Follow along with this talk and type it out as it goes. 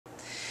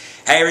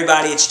Hey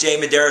everybody, it's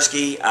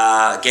Moderski,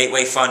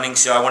 Gateway Funding.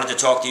 So I wanted to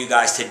talk to you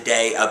guys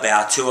today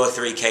about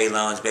 203K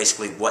loans,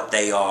 basically what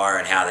they are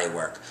and how they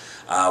work.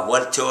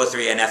 What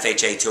 203 and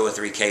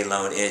FHA203K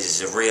loan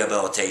is a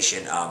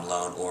rehabilitation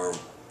loan or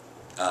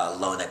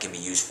loan that can be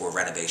used for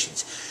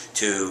renovations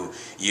to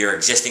your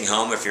existing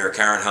home. If you're a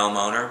current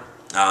homeowner,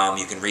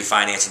 you can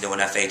refinance into an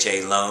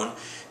FHA loan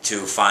to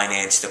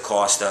finance the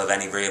cost of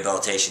any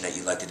rehabilitation that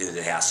you'd like to do to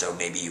the house. So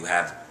maybe you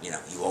have, you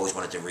always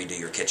wanted to redo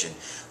your kitchen,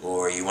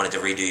 or you wanted to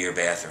redo your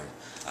bathroom,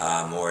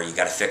 or you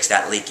got to fix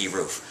that leaky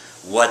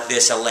roof. What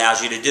this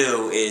allows you to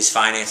do is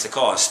finance the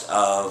cost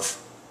of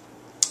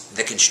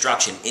the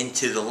construction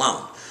into the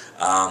loan.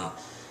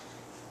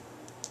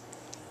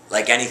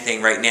 Like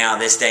anything right now,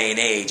 this day and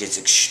age, it's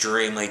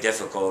extremely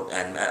difficult,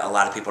 and a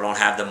lot of people don't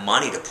have the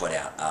money to put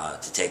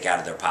out, to take out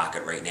of their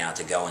pocket right now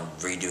to go and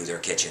redo their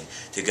kitchen,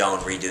 to go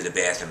and redo the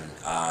bathroom,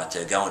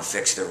 to go and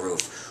fix the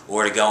roof,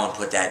 or to go and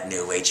put that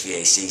new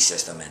HVAC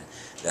system in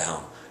the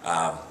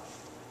home.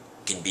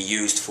 Can be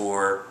used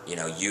for,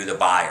 you the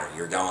buyer.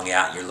 You're going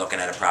out, you're looking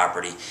at a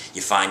property,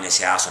 you find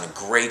this house on a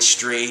great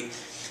street,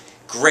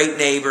 great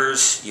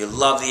neighbors, you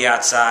love the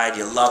outside,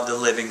 you love the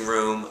living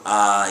room,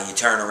 you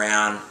turn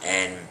around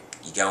and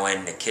you go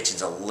in, the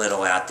kitchen's a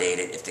little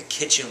outdated. If the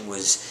kitchen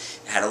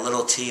had a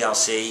little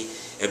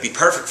TLC, it would be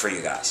perfect for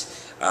you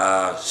guys.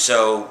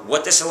 So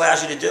what this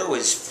allows you to do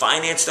is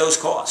finance those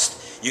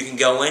costs. You can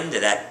go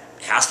into that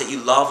house that you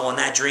love on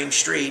that dream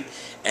street,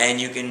 and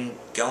you can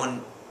go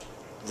and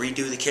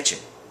redo the kitchen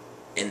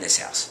in this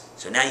house.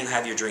 So now you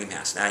have your dream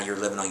house. Now you're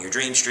living on your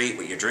dream street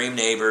with your dream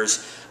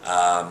neighbors,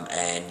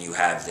 and you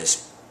have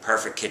this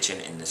perfect kitchen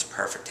in this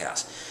perfect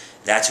house.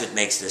 That's what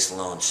makes this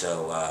loan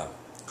so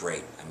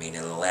great. I mean,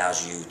 it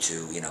allows you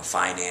to,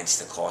 finance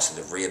the cost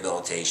of the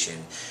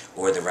rehabilitation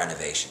or the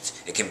renovations.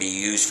 It can be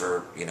used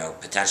for,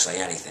 potentially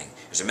anything.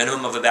 There's a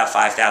minimum of about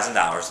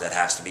 $5,000 that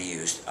has to be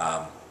used,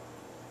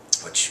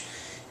 which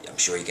I'm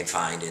sure you can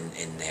find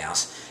in the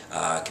house.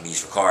 It can be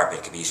used for carpet,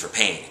 it can be used for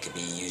paint, it can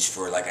be used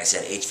for, like I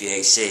said,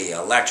 HVAC,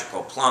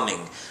 electrical,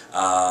 plumbing,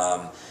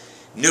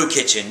 new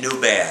kitchen,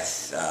 new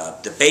bath,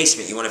 the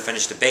basement. You want to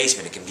finish the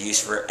basement, it can be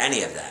used for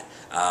any of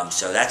that.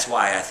 So that's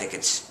why I think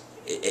it's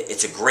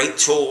a great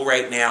tool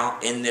right now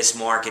in this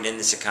market, in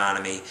this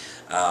economy,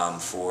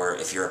 for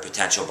if you're a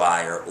potential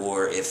buyer,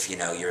 or if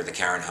you're the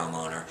current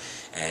homeowner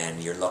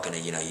and you're looking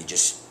at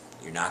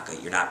you're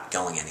not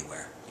going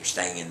anywhere. You're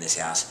staying in this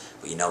house,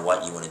 but you know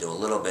what? You want to do a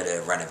little bit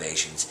of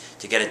renovations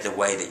to get it the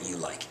way that you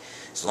like.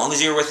 As long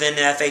as you're within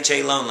the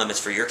FHA loan limits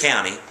for your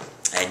county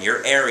and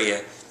your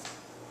area,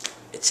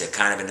 it's a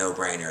kind of a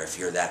no-brainer if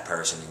you're that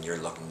person and you're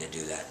looking to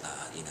do that,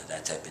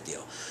 that type of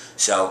deal.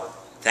 So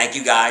thank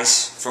you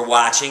guys for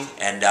watching,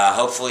 and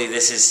hopefully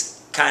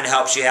this kind of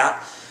helps you out.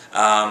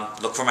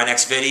 Look for my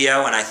next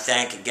video, and I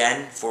thank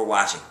again for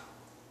watching.